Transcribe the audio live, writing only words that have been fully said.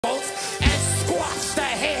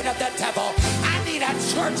of the devil. I need a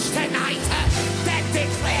church tonight that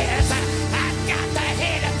declares, I've got the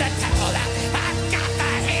head of the devil. I've got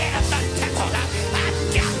the head of the devil. I've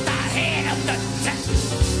got the head of the devil.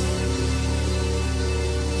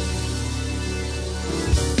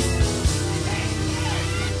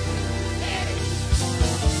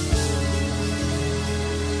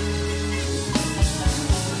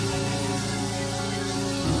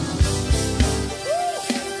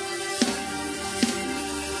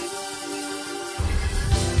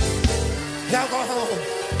 Y'all go home.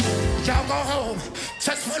 Y'all go home.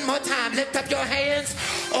 Just one more time. Lift up your hands.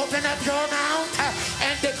 Open up your mouth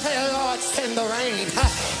and declare, Lord, send the rain.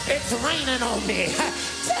 It's raining on me.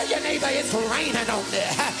 Tell your neighbor it's raining on me.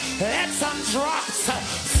 Let some drops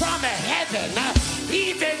from heaven.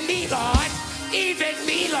 Even me, Lord. Even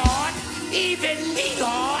me, Lord. Even me,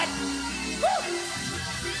 Lord. Woo.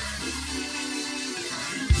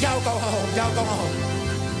 Y'all go home. Y'all go home.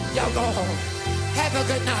 Y'all go home. Have a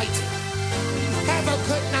good night. Have a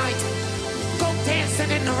good night. Go dancing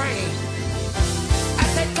in the rain. I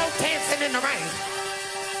said go dancing in the rain.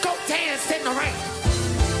 Go dance in the rain.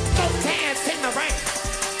 Go dance in the rain.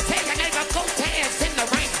 Tell your neighbor, go dance in the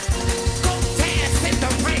rain. Go dance in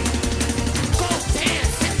the rain. Go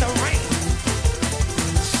dance in the rain.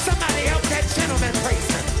 Somebody help that gentleman praise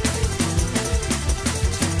him.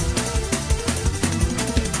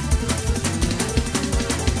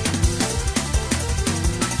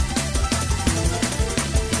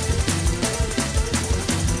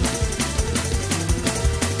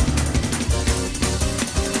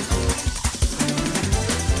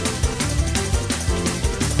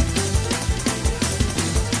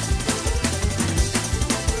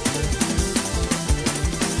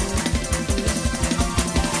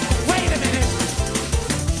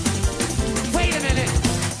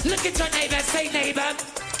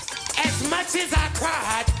 As much as I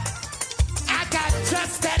cried, I got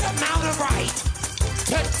just that amount of right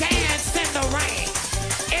to dance in the rain.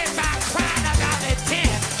 If I cried about it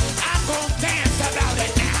then, I'm gonna dance about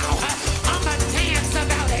it now. I'ma dance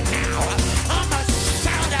about it now. I'ma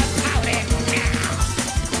shout about it now.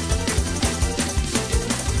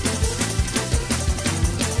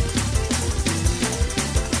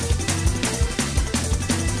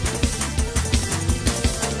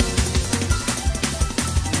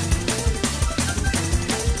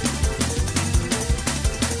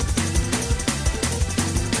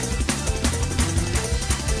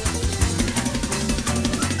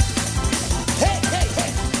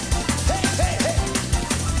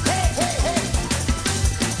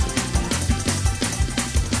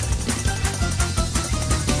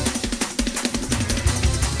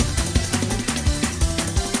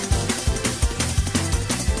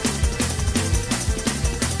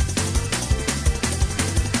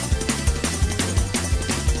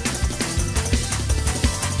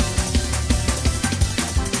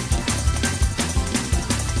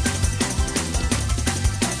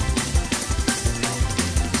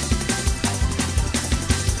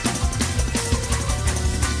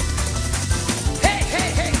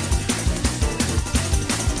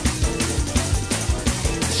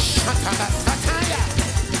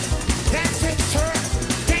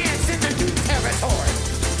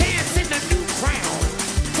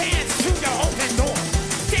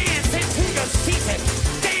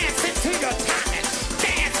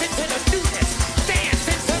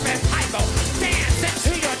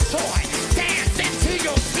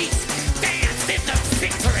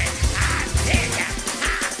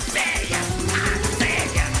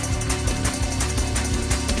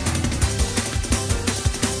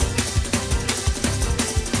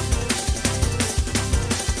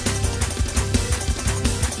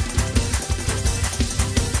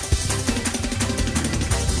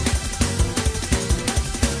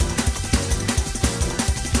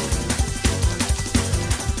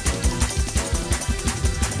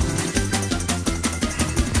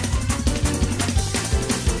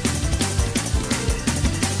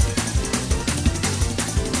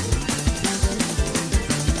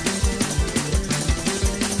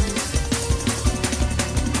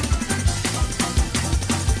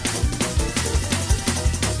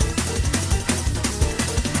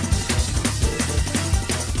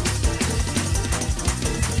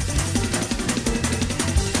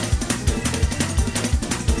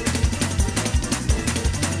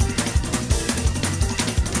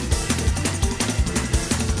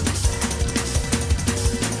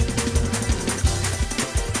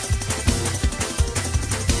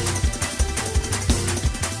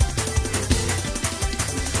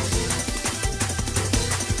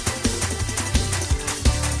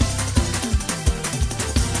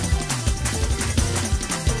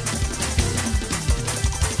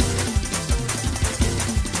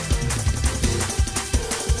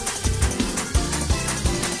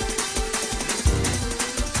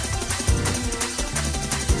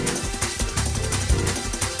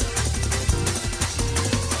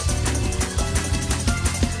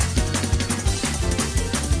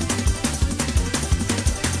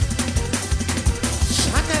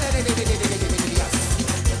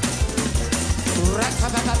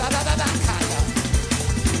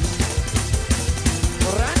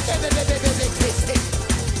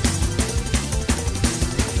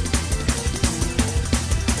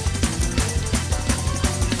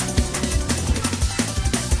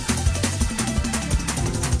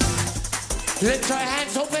 Lift your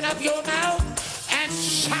hands, open up your mouth, and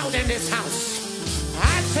shout in this house.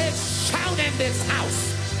 I said shout in this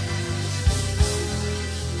house.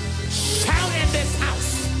 Shout in this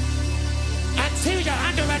house. Until you're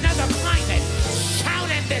under another climate,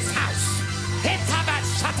 shout in this house.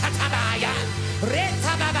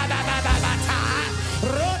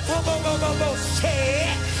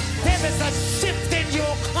 There is a shift in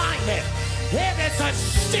your climate. There is a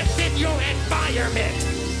shift in your environment.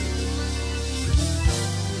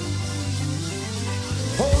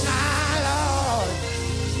 Oh my Lord.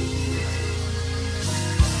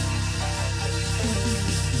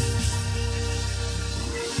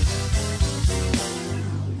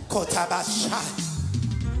 Kotabasha.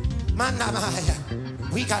 Manamaya.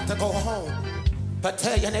 We got to go home. But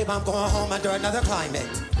tell your neighbor I'm going home under another climate.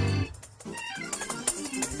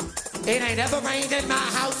 It ain't ever rained in my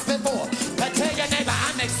house before. But tell your neighbor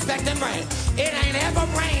I'm expecting rain. It ain't ever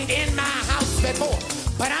rained in my house before.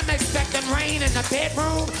 But I'm expecting rain in the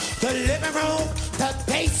bedroom, the living room, the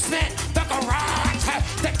basement, the garage,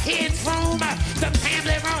 the kids' room, the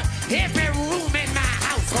family room. Every room in my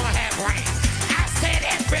house gonna have rain. I said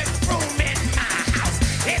every room in my house,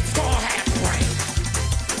 it's gonna have rain.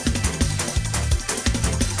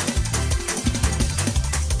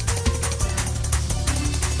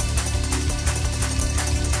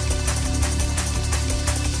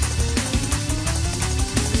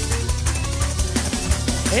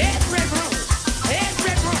 Every room,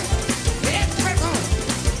 every room, every room,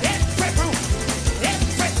 every room,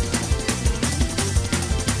 every.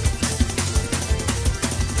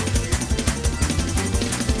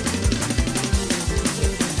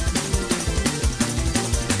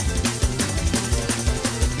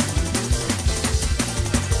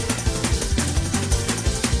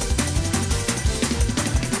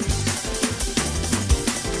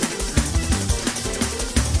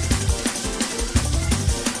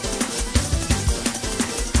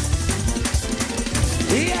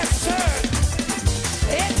 Yes, sir.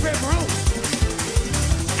 Every room.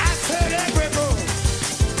 I said every room.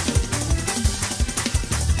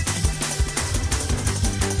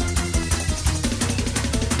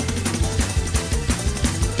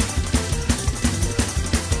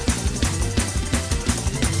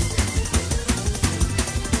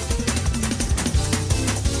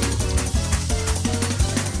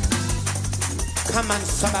 Come on,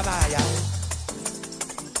 Sababaya.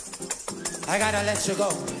 I gotta let you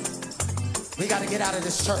go. We gotta get out of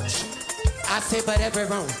this church. I say, but every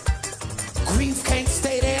room. Grief can't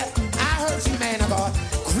stay there. I heard you, man of God.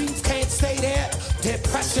 Grief can't stay there.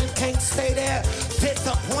 Depression can't stay there.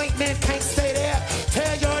 Disappointment can't stay there.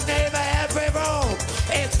 Tell your neighbor every room,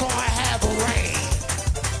 it's gonna have rain.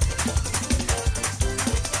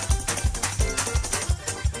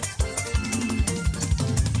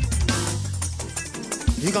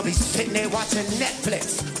 You're gonna be sitting there watching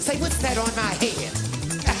Netflix. Say, what's that on my head?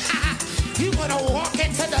 You're gonna walk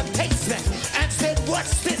into the basement and say,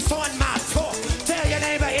 what's this on my floor? Tell your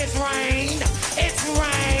neighbor it's rain, it's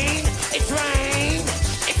rain, it's rain,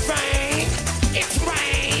 it's rain, it's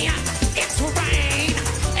rain, it's rain,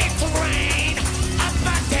 it's rain,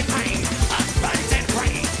 abundant rain, abundant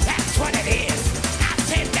rain. That's what it is. I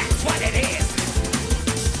said that's what it is.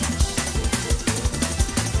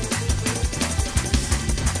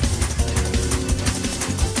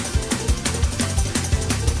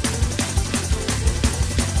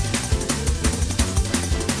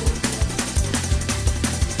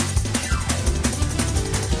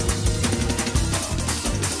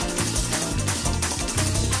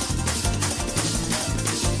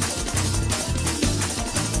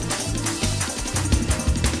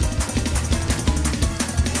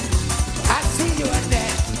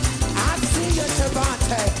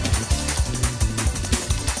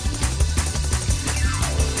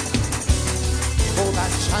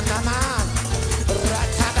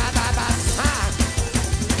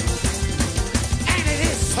 And it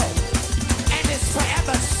is so, and it's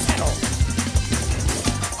forever settled.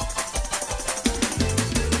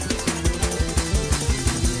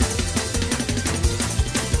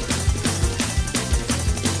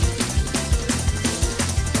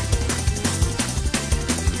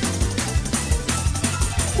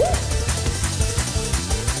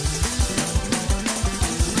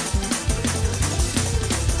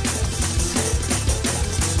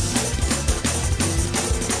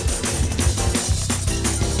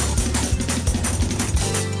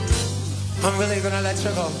 I'm really gonna let you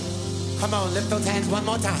go. Come on, lift those hands one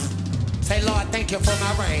more time. Say, Lord, thank you for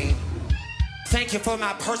my rain. Thank you for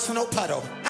my personal puddle.